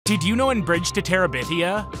Did you know in Bridge to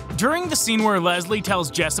TERABITHIA? During the scene where Leslie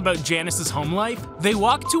tells Jess about Janice's home life, they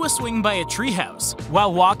walk to a swing by a treehouse.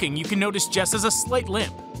 While walking, you can notice Jess has a slight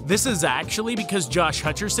limp. This is actually because Josh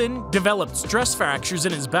Hutcherson developed stress fractures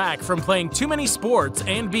in his back from playing too many sports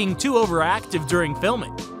and being too overactive during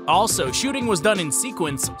filming. Also, shooting was done in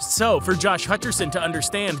sequence, so for Josh Hutcherson to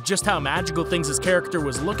understand just how magical things his character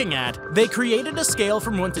was looking at, they created a scale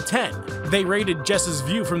from 1 to 10. They rated Jess's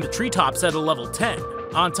view from the treetops at a level 10.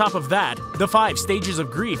 On top of that, the 5 stages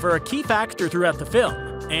of grief are a key factor throughout the film,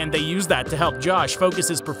 and they use that to help Josh focus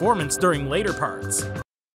his performance during later parts.